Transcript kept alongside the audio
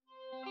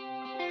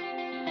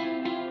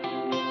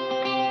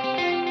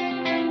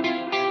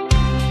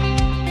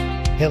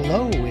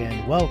Hello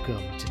and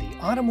welcome to the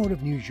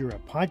Automotive News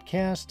Europe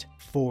podcast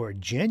for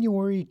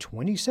January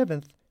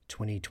 27th,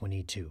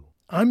 2022.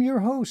 I'm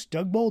your host,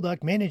 Doug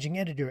Bolduc, managing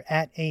editor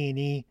at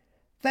A&E.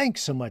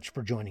 Thanks so much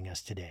for joining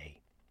us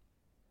today.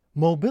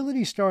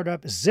 Mobility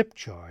startup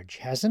ZipCharge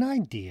has an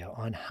idea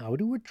on how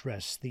to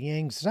address the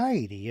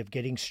anxiety of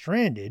getting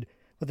stranded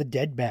with a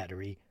dead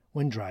battery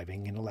when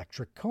driving an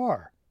electric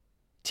car.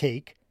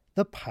 Take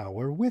the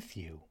power with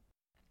you.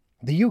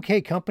 The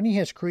UK company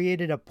has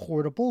created a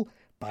portable,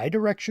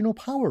 bidirectional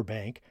power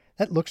bank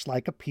that looks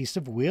like a piece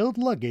of wheeled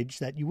luggage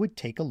that you would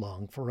take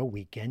along for a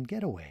weekend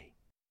getaway.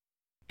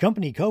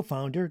 Company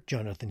co-founder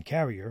Jonathan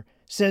Carrier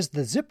says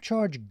the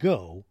ZipCharge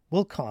Go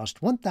will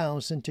cost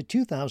 £1,000 to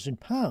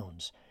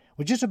 £2,000,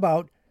 which is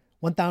about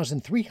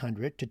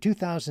 $1,300 to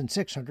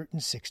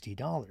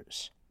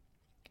 $2,660.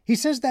 He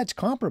says that's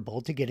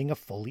comparable to getting a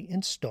fully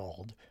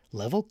installed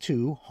Level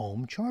 2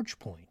 home charge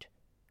point.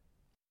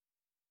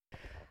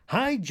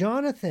 Hi,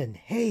 Jonathan.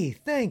 Hey,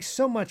 thanks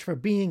so much for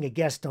being a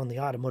guest on the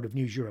Automotive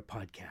News Europe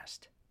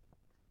podcast.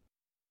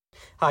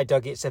 Hi,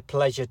 Doug. It's a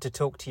pleasure to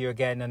talk to you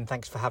again, and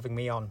thanks for having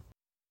me on.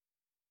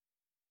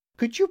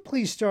 Could you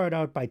please start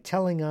out by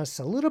telling us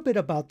a little bit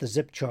about the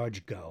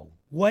ZipCharge Go?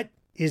 What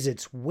is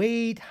its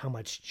weight? How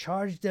much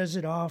charge does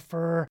it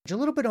offer? A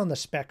little bit on the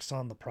specs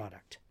on the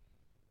product.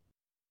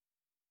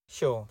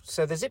 Sure.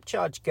 So the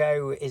ZipCharge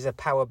Go is a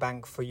power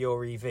bank for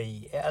your EV.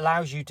 It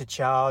allows you to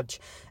charge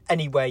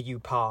anywhere you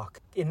park.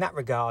 In that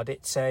regard,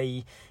 it's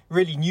a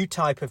really new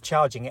type of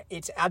charging.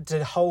 It adds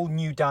a whole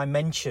new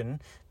dimension,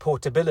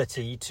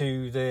 portability,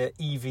 to the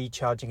EV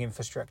charging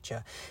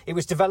infrastructure. It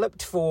was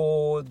developed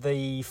for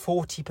the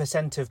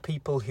 40% of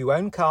people who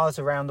own cars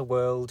around the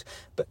world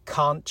but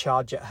can't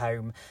charge at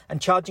home.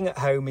 And charging at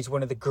home is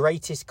one of the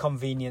greatest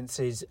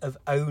conveniences of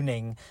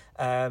owning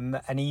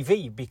an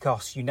EV,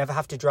 because you never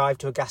have to drive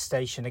to a gas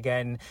station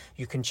again.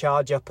 You can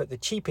charge up at the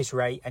cheapest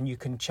rate, and you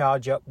can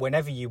charge up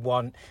whenever you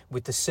want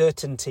with the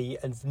certainty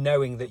of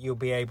knowing that you'll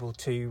be able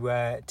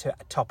to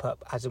top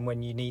up as and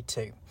when you need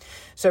to.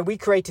 So we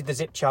created the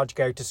ZipCharge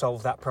Go to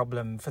solve that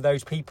problem for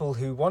those people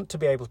who want to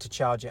be able to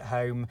charge at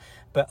home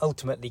but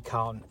ultimately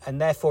can't. And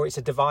therefore it's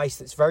a device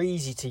that's very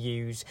easy to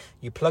use.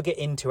 You plug it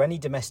into any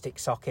domestic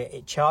socket.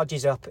 It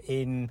charges up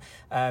in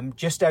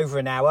just over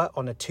an hour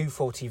on a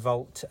 240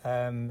 volt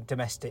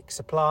domestic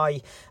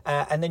supply,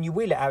 and then you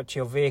wheel it out to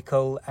your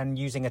vehicle, and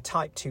using a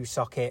Type 2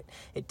 socket,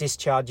 it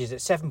discharges at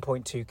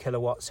 7.2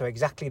 kilowatts, so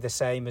exactly the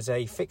same as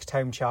a fixed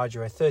home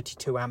charger, a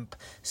 32 amp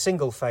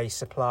single phase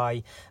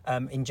supply,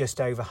 in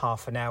just over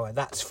half an hour.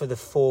 That's for the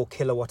 4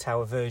 kilowatt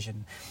hour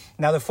version.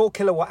 Now the 4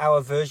 kilowatt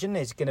hour version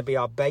is going to be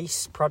our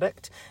base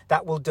product.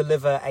 That will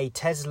deliver a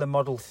Tesla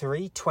Model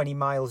 3 20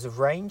 miles of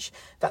range.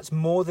 That's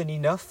more than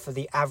enough for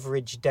the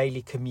average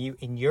daily commute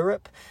in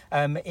Europe.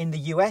 In the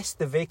US,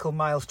 the vehicle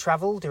miles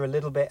traveled are a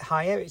little bit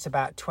higher. It's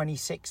about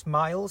 26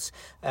 miles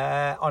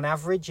on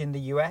average in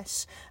the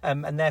US,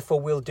 and therefore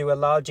we'll do a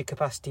larger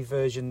capacity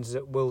versions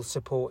that will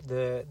support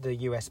the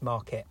US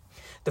market.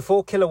 The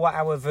 4 kilowatt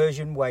hour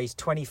version weighs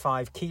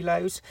 25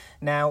 kilos.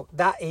 Now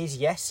that is,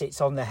 yes,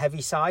 it's on the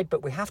heavy side,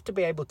 but we have to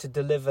be able to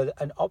deliver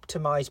an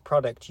optimized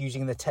product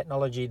using the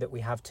technology that we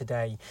have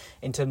today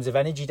in terms of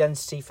energy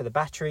density for the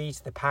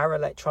batteries, the power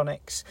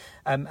electronics,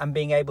 and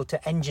being able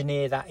to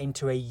engineer that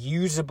into a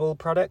usable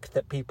product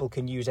that people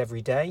can use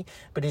every day,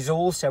 but is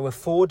also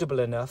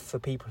affordable enough for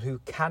people who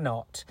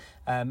cannot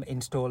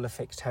install a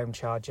fixed home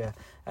charger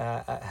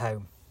at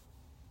home.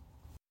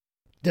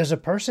 Does a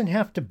person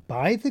have to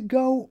buy the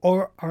Go,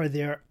 or are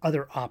there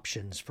other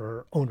options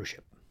for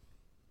ownership?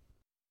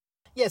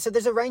 Yeah, so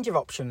there's a range of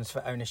options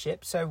for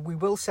ownership. So we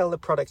will sell the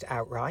product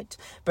outright,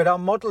 but our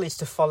model is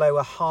to follow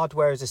a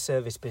hardware as a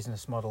service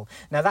business model.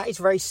 Now that is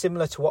very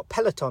similar to what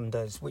Peloton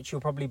does, which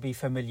you'll probably be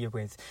familiar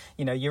with.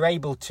 You know, you're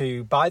able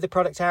to buy the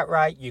product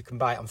outright, you can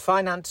buy it on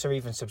finance or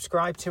even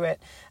subscribe to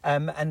it.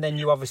 And then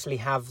you obviously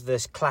have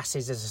this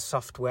classes as a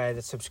software,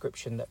 the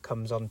subscription that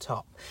comes on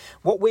top.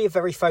 What we're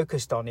very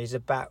focused on is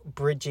about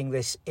bridging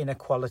this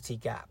inequality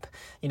gap.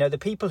 You know, the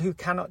people who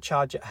cannot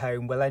charge at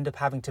home will end up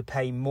having to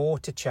pay more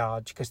to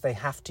charge because they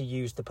have to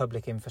use the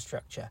public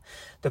infrastructure.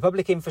 The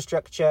public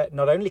infrastructure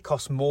not only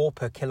costs more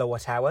per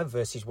kilowatt hour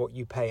versus what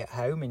you pay at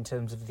home in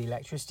terms of the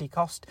electricity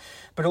cost,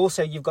 but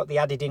also you've got the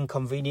added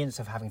inconvenience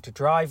of having to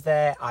drive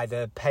there,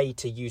 either pay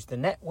to use the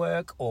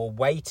network or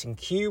wait and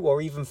queue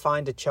or even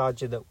find a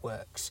charger that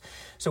works.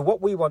 So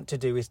what we want to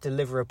do is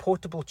deliver a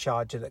portable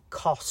charger that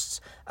costs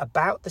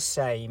about the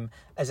same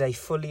as a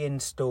fully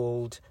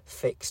installed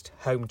fixed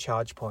home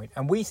charge point.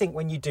 And we think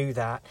when you do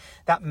that,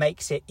 that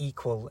makes it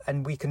equal,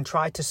 and we can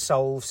try to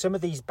solve some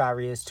of these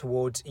barriers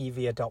towards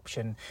EV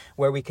adoption,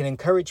 where we can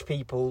encourage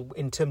people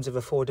in terms of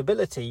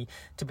affordability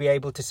to be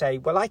able to say,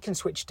 well, I can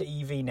switch to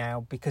EV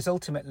now because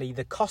ultimately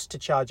the cost to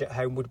charge at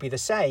home would be the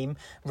same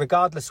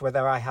regardless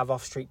whether I have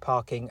off-street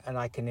parking and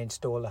I can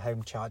install a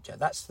home charger.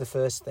 That's the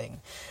first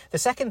thing. The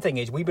second thing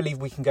is we believe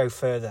we can go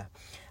further.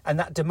 And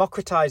that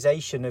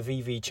democratization of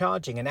EV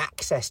charging and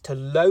access to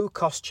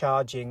low-cost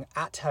charging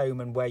at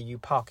home and where you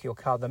park your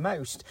car the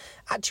most,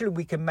 actually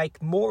we can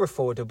make more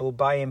affordable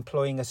by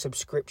employing a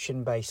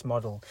subscription-based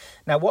model.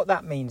 Now, what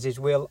that means is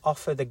we'll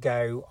offer the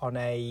Go on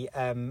a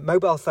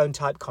mobile phone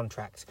type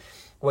contract,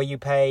 where you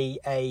pay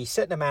a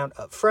certain amount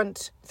up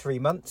front, 3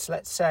 months,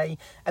 let's say,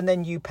 and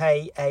then you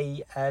pay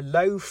a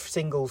low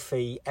single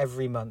fee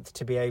every month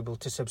to be able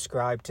to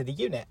subscribe to the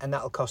unit. And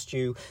that'll cost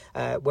you,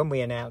 when we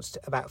announced,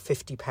 about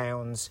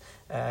 £50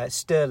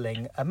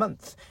 sterling a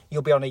month.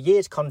 You'll be on a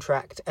year's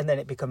contract, and then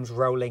it becomes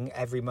rolling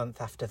every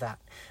month after that.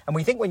 And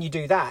we think when you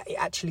do that, it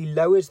actually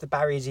lowers the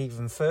barriers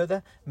even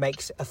further,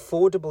 makes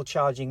affordable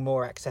charging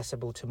more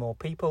accessible to more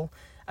people,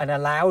 and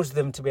allows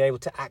them to be able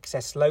to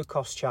access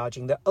low-cost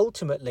charging that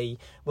ultimately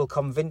will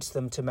convince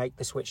them to make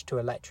the switch to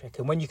electric.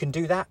 And when you can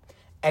do that,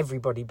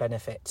 everybody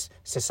benefits.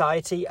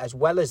 Society, as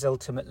well as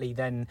ultimately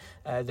then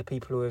the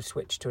people who have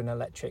switched to an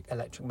electric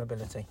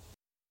mobility.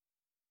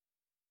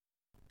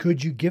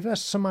 Could you give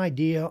us some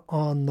idea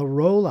on the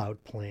rollout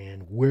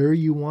plan, where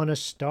you want to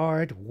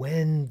start,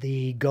 when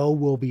the Go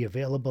will be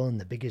available in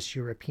the biggest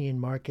European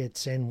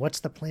markets, and what's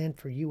the plan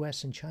for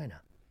US and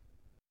China?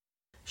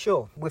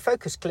 Sure. We're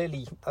focused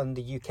clearly on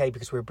the UK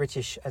because we're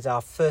British as our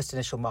first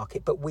initial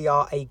market, but we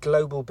are a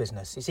global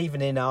business. It's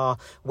even in our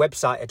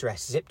website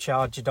address,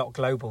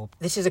 zipcharger.global.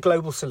 This is a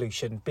global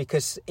solution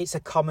because it's a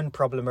common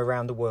problem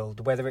around the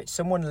world, whether it's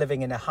someone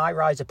living in a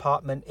high-rise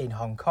apartment in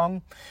Hong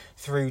Kong,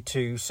 through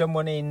to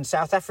someone in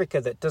South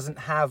Africa that doesn't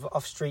have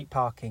off-street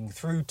parking,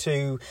 through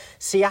to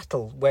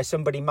Seattle, where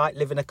somebody might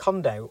live in a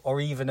condo or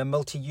even a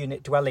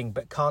multi-unit dwelling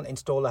but can't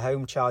install a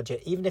home charger.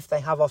 Even if they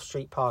have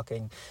off-street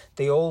parking,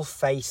 they all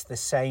face the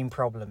same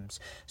problems.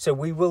 So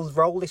we will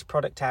roll this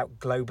product out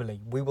globally.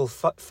 We will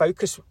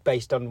focus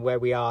based on where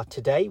we are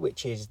today,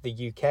 which is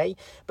the UK,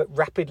 but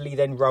rapidly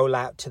then roll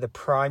out to the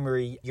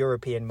primary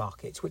European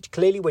markets, which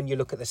clearly when you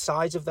look at the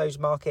size of those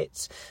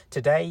markets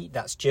today,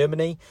 that's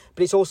Germany,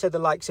 but it's also the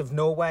likes of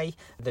Norway,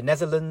 the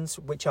Netherlands,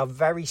 which are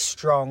very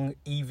strong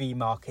EV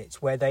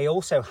markets where they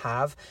also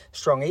have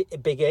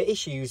bigger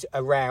issues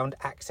around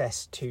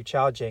access to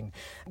charging.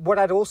 What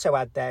I'd also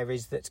add there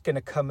is that's going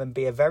to come and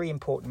be a very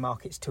important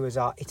markets to us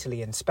are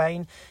Italy and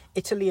Spain.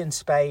 Italy and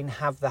Spain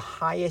have the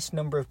highest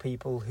number of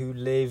people who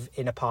live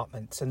in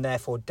apartments and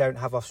therefore don't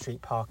have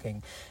off-street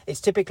parking.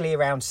 It's typically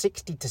around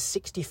 60 to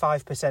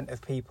 65%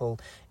 of people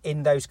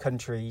in those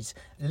countries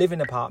live in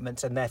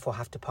apartments and therefore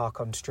have to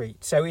park on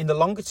street. So in the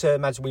longer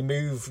term, as we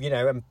move,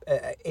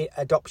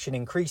 adoption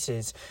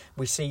increases,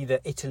 we see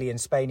that Italy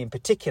and Spain in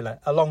particular,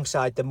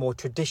 alongside the more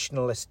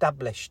traditional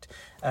established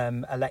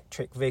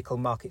electric vehicle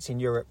markets in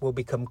Europe, will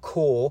become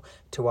core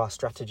to our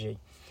strategy.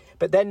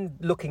 But then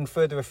looking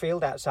further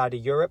afield outside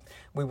of Europe,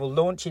 we will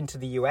launch into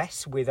the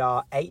US with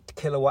our 8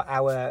 kilowatt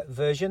hour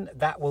version.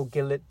 That will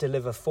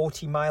deliver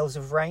 40 miles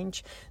of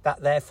range.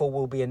 That therefore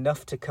will be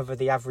enough to cover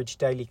the average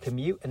daily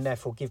commute and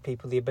therefore give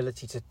people the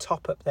ability to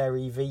top up their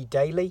EV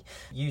daily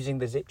using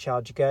the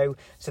ZipCharge Go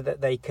so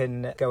that they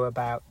can go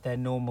about their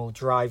normal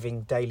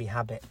driving daily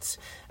habits.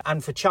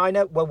 And for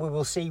China, well, we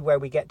will see where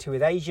we get to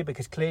with Asia,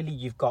 because clearly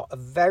you've got a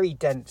very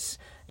dense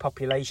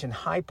population,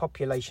 high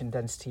population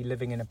density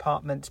living in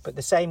apartments, but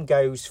the same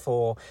goes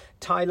for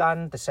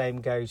Thailand, the same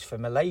goes for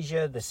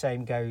Malaysia, the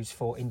same goes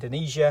for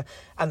Indonesia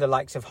and the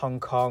likes of Hong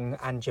Kong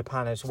and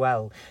Japan as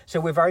well. So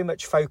we're very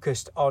much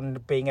focused on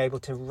being able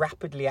to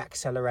rapidly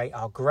accelerate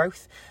our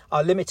growth.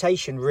 Our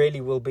limitation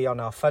really will be on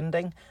our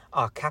funding,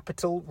 our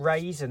capital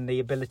raise and the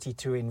ability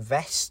to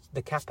invest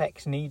the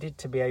capex needed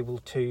to be able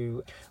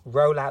to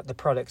roll out the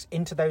products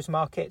into those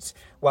markets,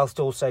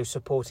 whilst also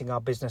supporting our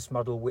business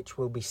model, which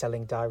will be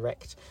selling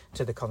direct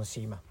to the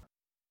consumer.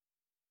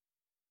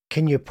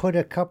 Can you put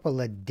a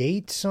couple of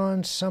dates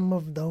on some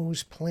of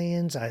those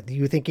plans? Are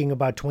you thinking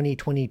about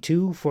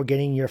 2022 for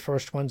getting your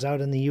first ones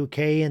out in the UK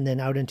and then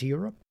out into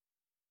Europe?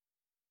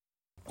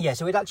 Yeah,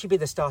 so it'd actually be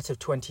the start of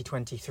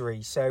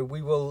 2023. So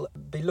we will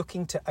be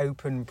looking to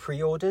open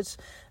pre-orders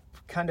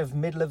kind of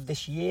middle of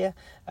this year,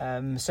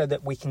 so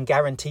that we can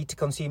guarantee to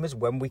consumers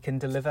when we can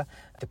deliver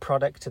the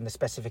product and the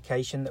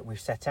specification that we've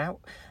set out.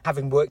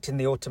 Having worked in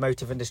the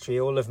automotive industry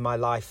all of my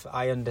life,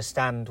 I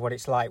understand what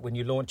it's like when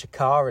you launch a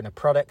car and a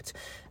product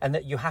and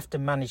that you have to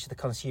manage the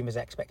consumer's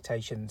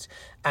expectations.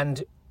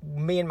 And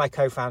me and my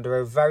co-founder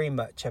are very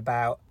much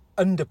about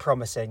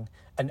under-promising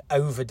and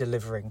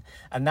over-delivering.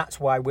 And that's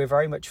why we're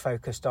very much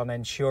focused on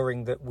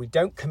ensuring that we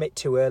don't commit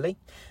too early,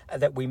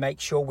 that we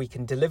make sure we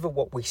can deliver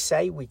what we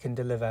say we can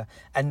deliver,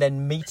 and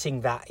then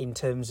meeting that in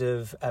terms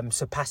of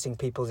surpassing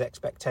people's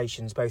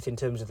expectations, both in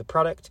terms of the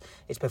product,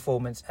 its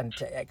performance and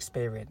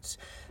experience.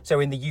 So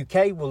in the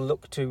UK, we'll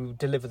look to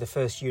deliver the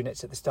first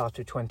units at the start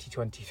of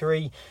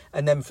 2023.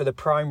 And then for the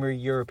primary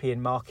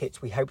European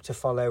markets, we hope to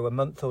follow a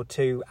month or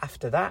two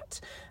after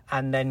that.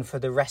 And then for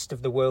the rest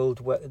of the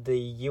world, the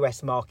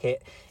US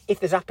market, if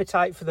there's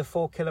appetite for the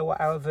 4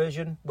 kilowatt hour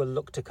version, we'll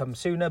look to come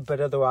sooner,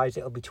 but otherwise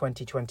it'll be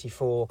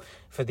 2024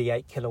 for the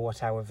 8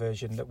 kilowatt hour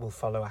version that will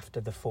follow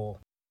after the 4.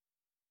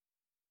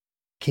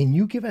 Can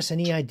you give us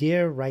any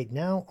idea right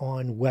now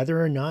on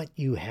whether or not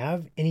you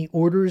have any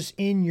orders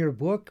in your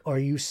book? Or are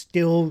you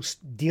still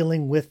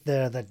dealing with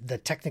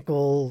the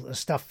technical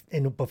stuff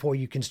before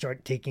you can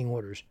start taking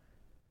orders?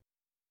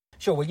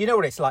 Sure. Well, you know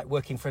what it's like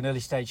working for an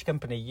early stage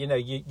company. You know,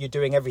 you're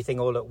doing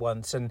everything all at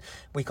once, and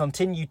we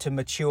continue to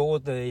mature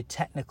the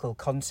technical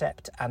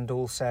concept and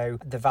also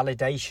the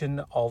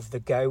validation of the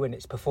Go and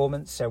its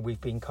performance. So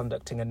we've been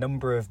conducting a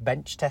number of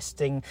bench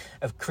testing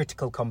of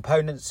critical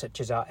components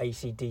such as our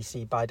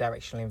AC/DC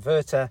bidirectional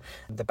inverter,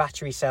 the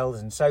battery cells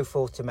and so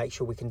forth, to make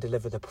sure we can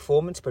deliver the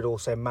performance but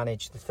also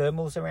manage the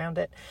thermals around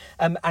it.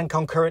 And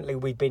concurrently,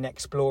 we've been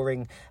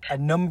exploring a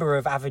number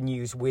of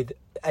avenues with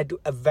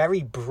a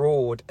very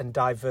broad and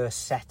diverse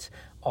set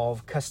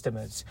of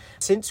customers.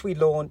 Since we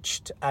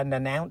launched and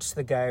announced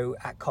the Go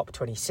at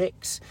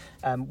COP26,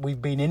 we've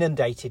been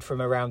inundated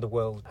from around the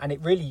world, and it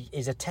really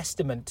is a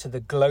testament to the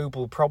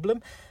global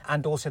problem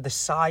and also the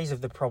size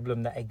of the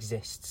problem that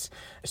exists.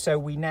 So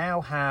we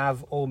now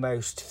have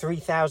almost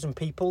 3,000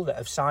 people that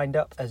have signed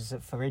up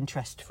for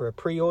interest for a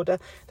pre-order.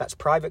 That's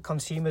private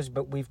consumers,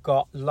 but we've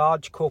got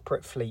large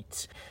corporate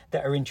fleets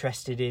that are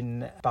interested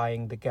in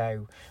buying the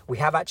Go. We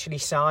have actually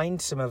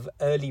signed some of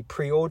early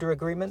pre-order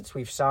agreements.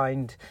 We've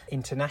signed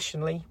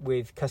internationally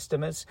with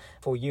customers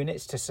for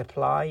units to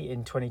supply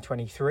in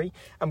 2023,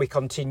 and we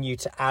continue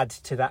to add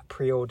to that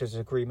pre-orders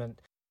agreement.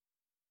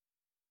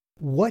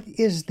 What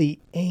is the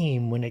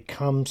aim when it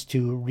comes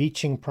to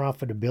reaching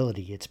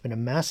profitability? It's been a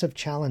massive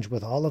challenge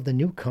with all of the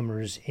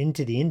newcomers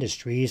into the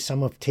industry.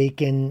 Some have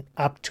taken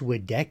up to a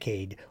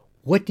decade.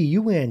 What do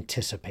you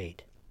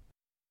anticipate?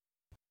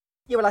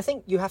 Yeah, well, I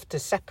think you have to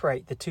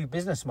separate the two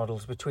business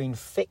models between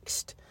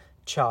fixed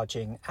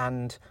charging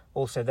and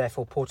also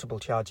therefore portable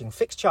charging.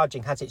 Fixed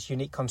charging has its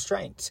unique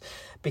constraints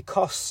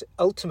because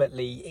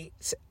ultimately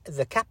it's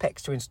the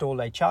capex to install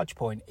a charge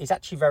point is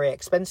actually very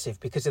expensive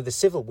because of the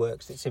civil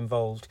works that's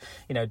involved,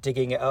 you know,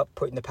 digging it up,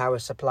 putting the power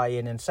supply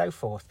in and so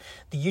forth.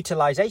 The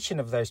utilization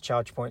of those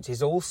charge points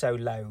is also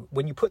low.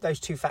 When you put those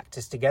two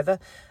factors together,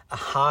 a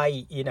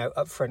high,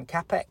 upfront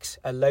capex,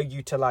 a low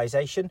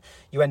utilization,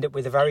 you end up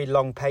with a very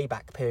long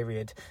payback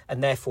period,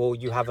 and therefore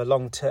you have a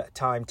long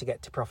time to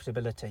get to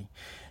profitability.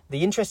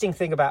 The interesting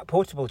thing about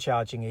portable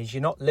charging is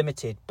you're not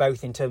limited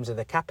both in terms of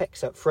the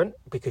capex up front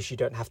because you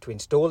don't have to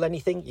install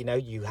anything.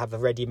 You have a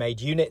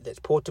ready-made unit that's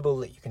portable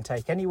that you can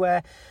take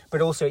anywhere, but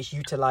also its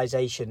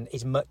utilization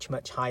is much,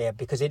 much higher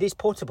because it is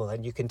portable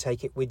and you can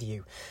take it with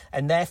you.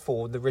 And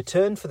therefore, the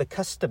return for the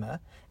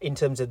customer in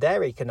terms of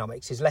their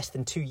economics is less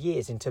than 2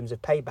 years in terms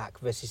of payback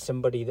versus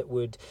somebody that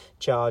would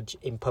charge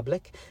in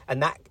public.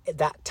 And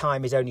that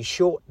time is only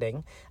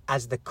shortening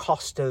as the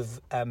cost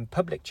of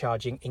public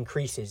charging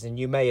increases. And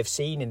you may have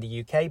seen in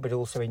the UK, but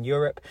also in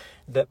Europe,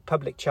 that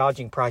public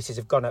charging prices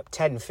have gone up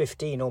 10,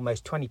 15,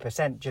 almost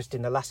 20% just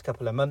in the last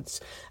couple of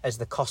months as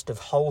the cost of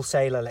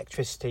wholesale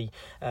electricity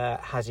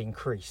has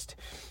increased.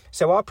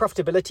 So our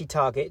profitability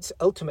targets,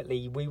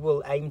 ultimately, we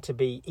will aim to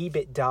be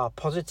EBITDA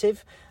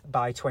positive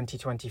by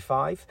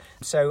 2025.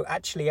 So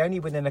actually only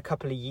within a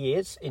couple of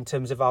years in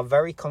terms of our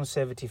very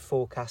conservative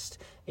forecast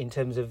in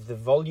terms of the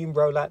volume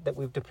rollout that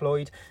we've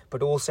deployed,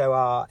 but also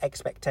our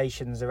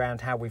expectations around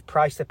how we've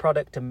priced the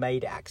product and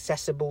made it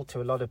accessible to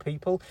a lot of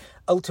people,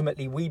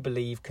 ultimately we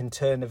believe can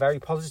turn a very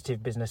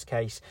positive business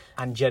case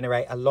and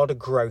generate a lot of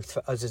growth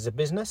for us as a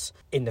business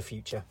in the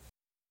future.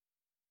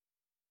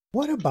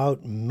 What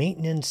about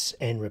maintenance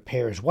and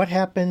repairs? What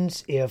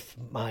happens if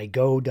my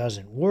Go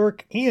doesn't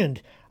work?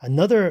 And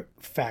another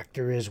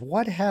factor is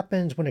what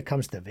happens when it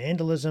comes to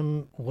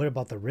vandalism? What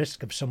about the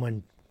risk of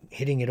someone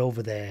hitting it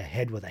over the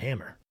head with a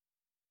hammer?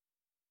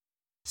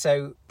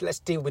 So let's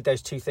deal with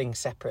those two things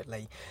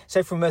separately.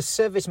 So from a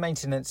service,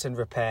 maintenance and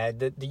repair,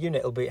 the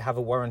unit will have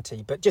a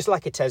warranty. But just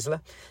like a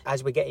Tesla,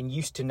 as we're getting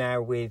used to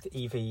now with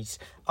EVs,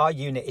 our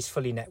unit is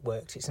fully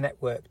networked. It's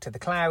networked to the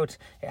cloud.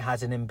 It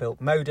has an inbuilt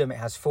modem. It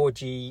has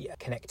 4G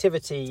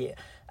connectivity.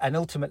 And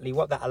ultimately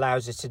what that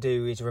allows us to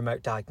do is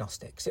remote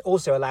diagnostics. It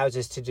also allows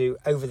us to do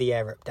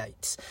over-the-air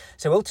updates.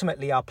 So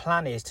ultimately our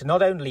plan is to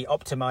not only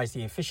optimize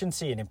the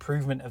efficiency and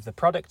improvement of the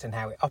product and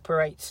how it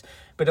operates,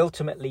 but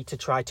ultimately to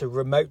try to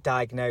remote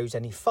diagnose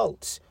any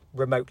faults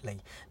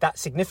remotely. That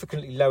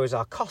significantly lowers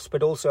our cost,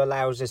 but also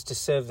allows us to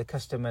serve the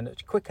customer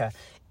much quicker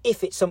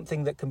if it's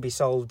something that can be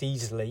solved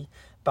easily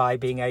by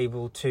being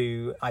able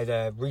to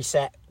either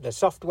reset the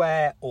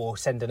software or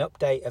send an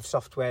update of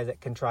software that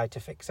can try to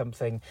fix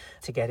something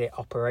to get it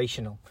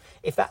operational.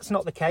 If that's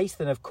not the case,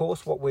 then of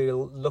course what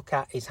we'll look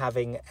at is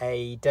having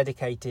a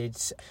dedicated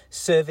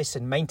service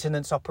and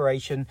maintenance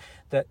operation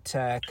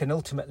that can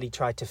ultimately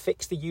try to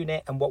fix the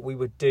unit. And what we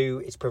would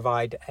do is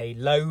provide a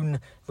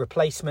loan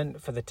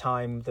replacement for the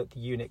time that the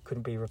unit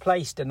couldn't be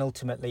replaced. And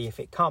ultimately,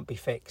 if it can't be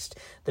fixed,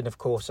 then of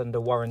course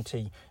under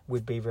warranty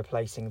we'd be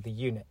replacing the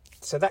unit.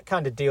 So that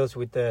kind of deals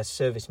with the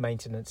service,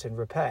 maintenance and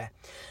repair.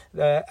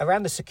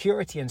 Around the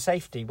security and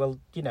safety, well,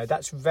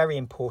 that's very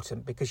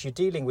important because you're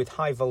dealing with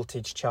high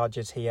voltage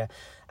chargers here.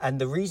 And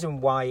the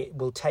reason why it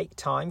will take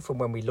time from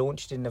when we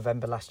launched in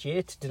November last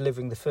year to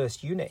delivering the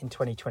first unit in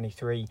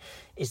 2023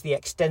 is the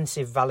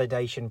extensive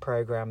validation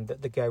program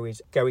that the Go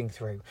is going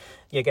through.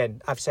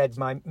 Again, I've said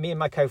me and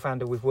my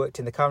co-founder, we've worked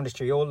in the car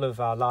industry all of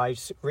our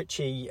lives.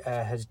 Richie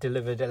has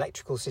delivered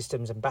electrical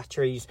systems and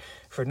batteries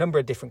for a number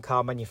of different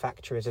car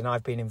manufacturers, and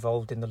I've been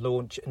involved in the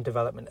launch and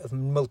development of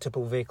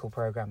multiple vehicle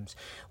programs.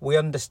 We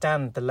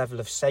understand the level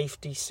of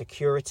safety,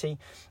 security,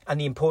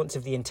 and the importance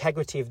of the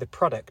integrity of the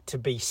product to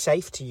be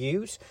safe to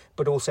use,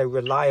 but also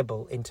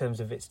reliable in terms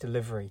of its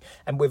delivery.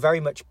 And we're very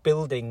much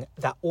building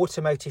that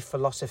automotive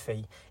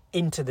philosophy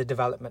into the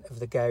development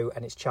of the Go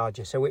and its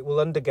charger. So it will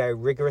undergo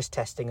rigorous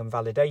testing and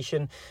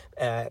validation,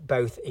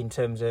 both in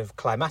terms of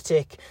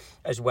climatic,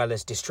 as well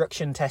as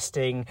destruction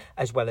testing,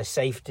 as well as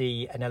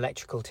safety and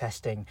electrical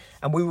testing.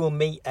 And we will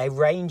meet a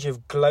range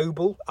of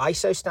global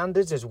ISO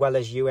standards, as well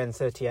as UN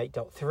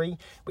 38.3,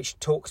 which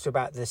talks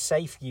about the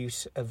safe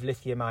use of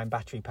lithium-ion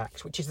battery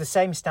packs, which is the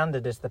same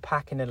standard as the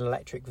pack in an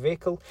electric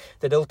vehicle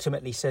that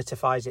ultimately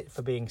certifies it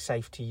for being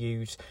safe to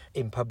use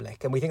in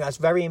public. And we think that's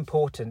very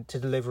important to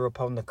deliver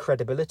upon the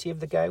credibility of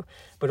the Go,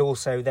 but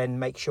also then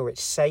make sure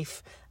it's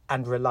safe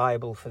and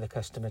reliable for the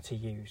customer to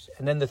use.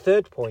 And then the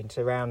third point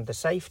around the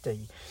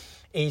safety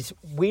is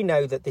we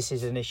know that this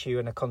is an issue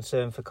and a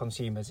concern for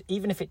consumers.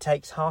 Even if it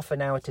takes half an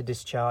hour to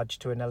discharge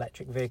to an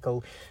electric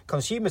vehicle,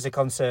 consumers are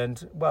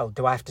concerned, well,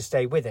 do I have to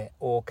stay with it,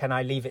 or can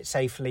I leave it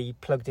safely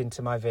plugged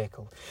into my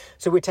vehicle?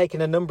 So we're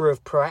taking a number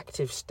of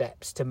proactive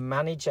steps to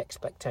manage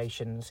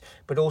expectations,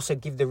 but also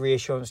give the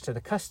reassurance to the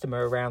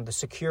customer around the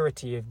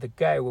security of the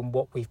Go and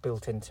what we've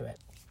built into it.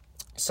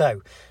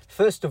 So,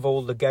 first of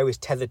all, the Go is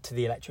tethered to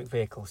the electric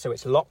vehicle. So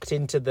it's locked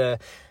into the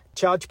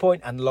charge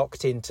point and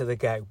locked into the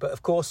Go. But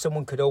of course,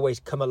 someone could always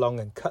come along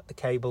and cut the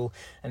cable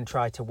and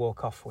try to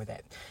walk off with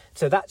it.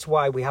 So that's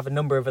why we have a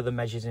number of other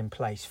measures in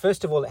place.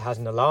 First of all, it has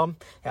an alarm.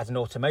 It has an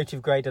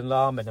automotive grade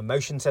alarm and a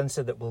motion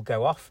sensor that will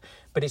go off,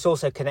 but it's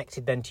also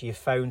connected then to your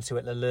phone, so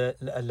it'll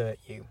alert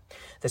you.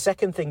 The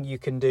second thing you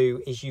can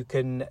do is you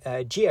can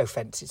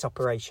geofence its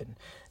operation.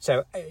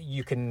 So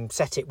you can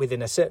set it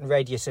within a certain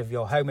radius of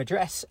your home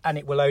address, and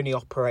it will only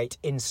operate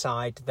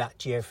inside that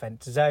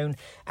geofence zone.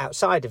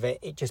 Outside of it,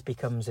 it just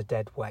becomes a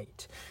dead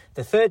weight.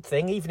 The third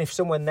thing, even if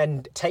someone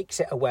then takes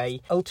it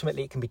away,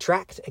 ultimately it can be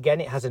tracked. Again,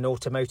 it has an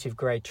automotive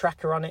grade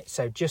tracker on it.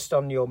 So just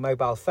on your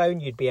mobile phone,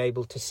 you'd be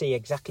able to see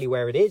exactly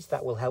where it is.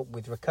 That will help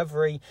with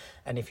recovery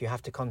and if you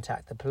have to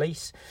contact the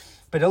police.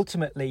 But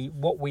ultimately,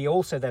 what we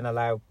also then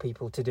allow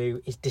people to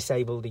do is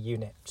disable the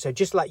unit. So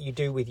just like you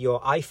do with your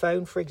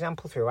iPhone, for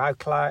example, through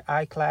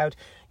iCloud,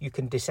 you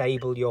can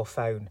disable your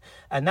phone.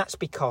 And that's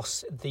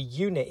because the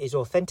unit is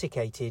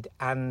authenticated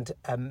and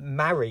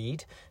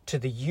married to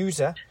the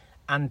user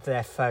and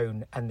their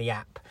phone and the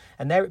app.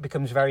 And there it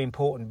becomes very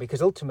important, because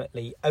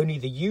ultimately only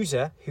the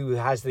user who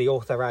has the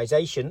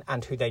authorization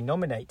and who they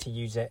nominate to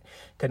use it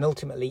can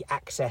ultimately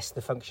access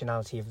the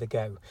functionality of the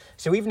Go.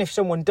 So even if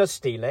someone does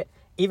steal it,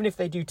 even if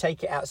they do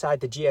take it outside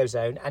the geo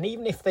zone, and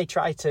even if they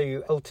try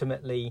to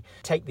ultimately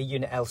take the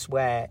unit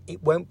elsewhere,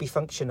 it won't be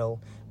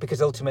functional,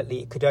 because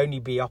ultimately it could only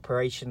be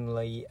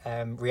operationally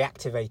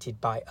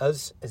reactivated by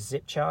us as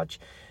ZipCharge.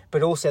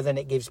 But also then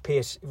it gives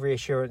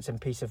reassurance and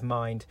peace of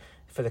mind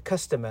for the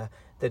customer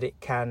that it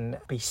can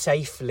be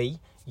safely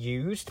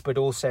used, but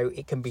also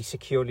it can be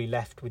securely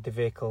left with the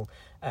vehicle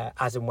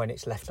as and when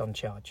it's left on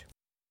charge.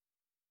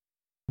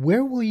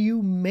 Where will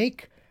you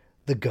make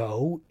the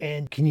Go,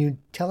 and can you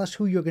tell us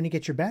who you're going to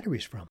get your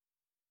batteries from?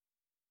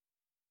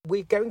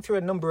 We're going through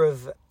a number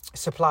of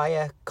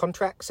supplier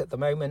contracts at the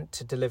moment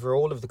to deliver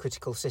all of the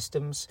critical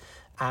systems,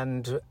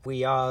 and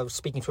we are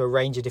speaking to a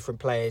range of different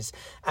players.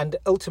 And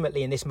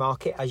ultimately in this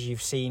market, as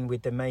you've seen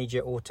with the major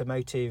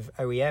automotive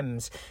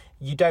OEMs,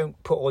 you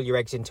don't put all your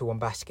eggs into one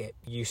basket.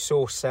 You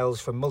source cells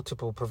from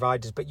multiple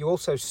providers, but you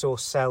also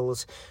source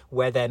cells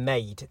where they're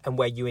made and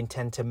where you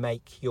intend to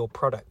make your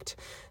product.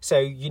 So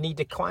you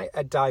need quite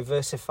a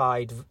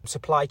diversified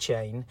supply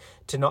chain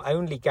to not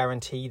only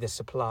guarantee the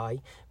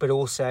supply, but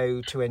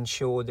also to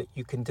ensure that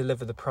you can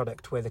deliver the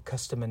product where the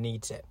customer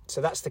needs it.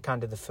 So that's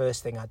the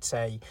first thing I'd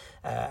say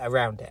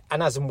around it.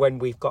 And as and when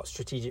we've got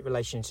strategic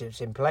relationships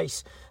in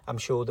place, I'm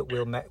sure that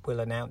we'll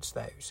announce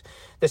those.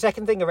 The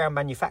second thing around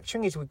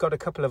manufacturing is we've got a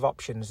couple of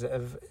options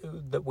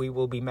that we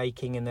will be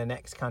making in the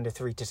next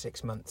 3 to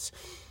 6 months.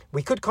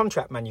 We could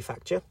contract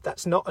manufacture.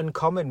 That's not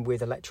uncommon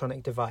with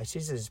electronic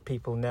devices, as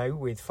people know,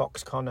 with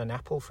Foxconn and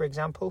Apple, for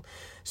example.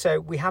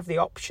 So we have the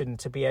option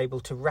to be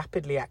able to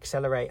rapidly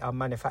accelerate our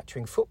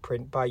manufacturing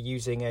footprint by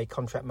using a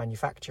contract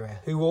manufacturer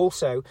who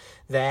also,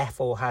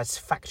 therefore, has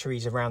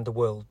factories around the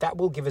world. That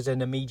will give us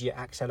an immediate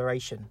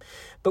acceleration.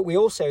 But we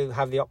also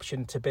have the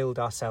option to build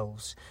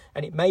ourselves.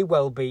 And it may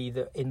well be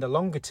that in the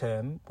longer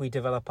term, we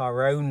develop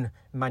our own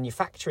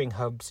manufacturing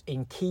hubs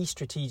in key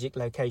strategic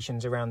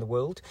locations around the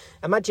world.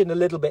 Imagine a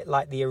little bit bit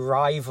like the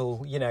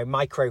Arrival,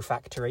 micro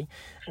factory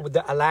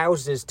that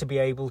allows us to be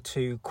able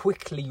to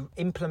quickly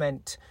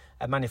implement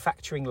a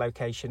manufacturing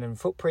location and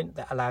footprint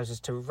that allows us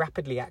to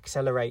rapidly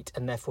accelerate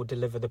and therefore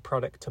deliver the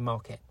product to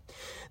market.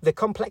 The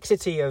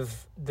complexity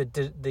of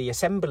the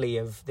assembly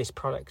of this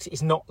product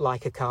is not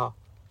like a car.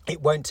 It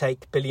won't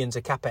take billions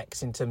of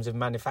capex in terms of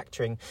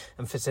manufacturing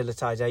and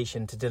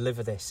facilitation to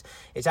deliver this.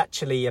 It's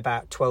actually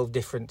about 12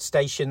 different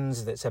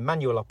stations. That's a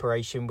manual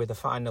operation with a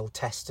final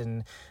test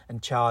and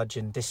charge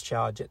and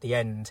discharge at the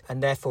end.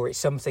 And therefore, it's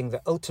something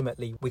that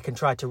ultimately we can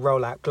try to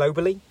roll out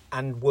globally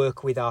and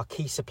work with our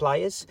key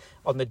suppliers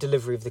on the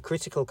delivery of the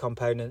critical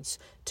components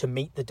to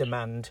meet the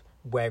demand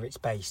where it's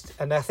based.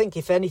 And I think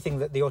if anything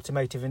that the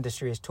automotive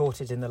industry has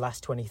taught us in the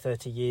last 20,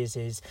 30 years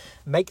is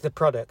make the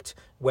product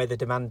where the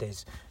demand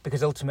is,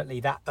 because ultimately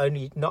that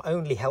not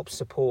only helps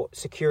support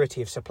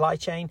security of supply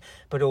chain,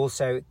 but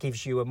also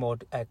gives you a more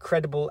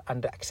credible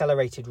and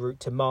accelerated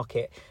route to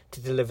market to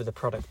deliver the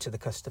product to the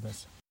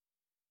customers.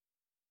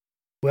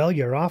 Well,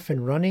 you're off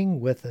and running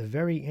with a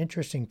very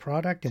interesting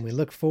product, and we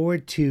look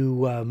forward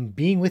to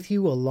being with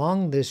you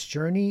along this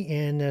journey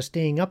and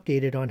staying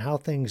updated on how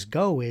things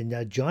go.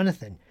 And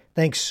Jonathan,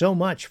 thanks so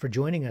much for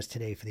joining us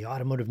today for the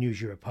Automotive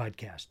News Europe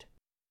podcast.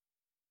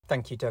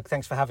 Thank you, Doug.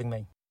 Thanks for having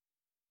me.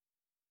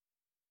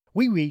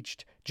 We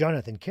reached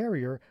Jonathan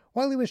Carrier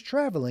while he was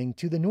traveling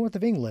to the north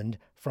of England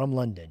from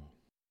London.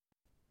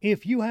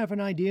 If you have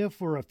an idea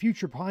for a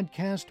future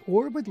podcast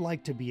or would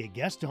like to be a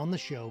guest on the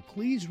show,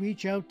 please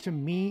reach out to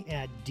me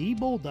at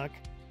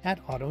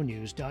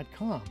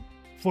dbolduc@autonews.com.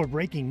 For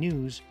breaking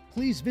news,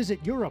 please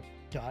visit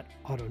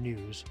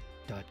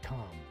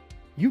europe.autonews.com.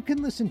 You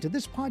can listen to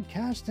this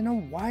podcast and a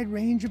wide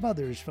range of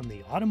others from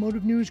the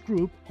Automotive News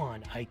Group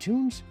on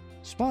iTunes,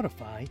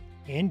 Spotify,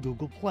 and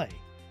Google Play,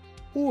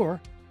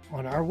 or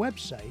on our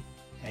website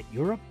at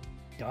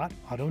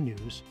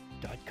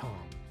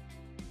europe.autonews.com.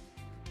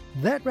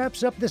 That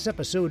wraps up this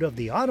episode of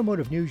the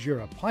Automotive News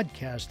Europe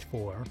podcast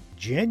for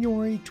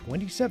January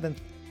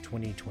 27th,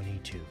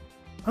 2022.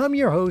 I'm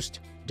your host,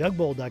 Doug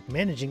Bolduc,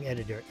 Managing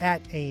Editor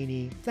at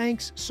A&E.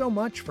 Thanks so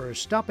much for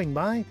stopping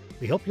by.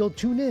 We hope you'll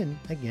tune in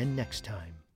again next time.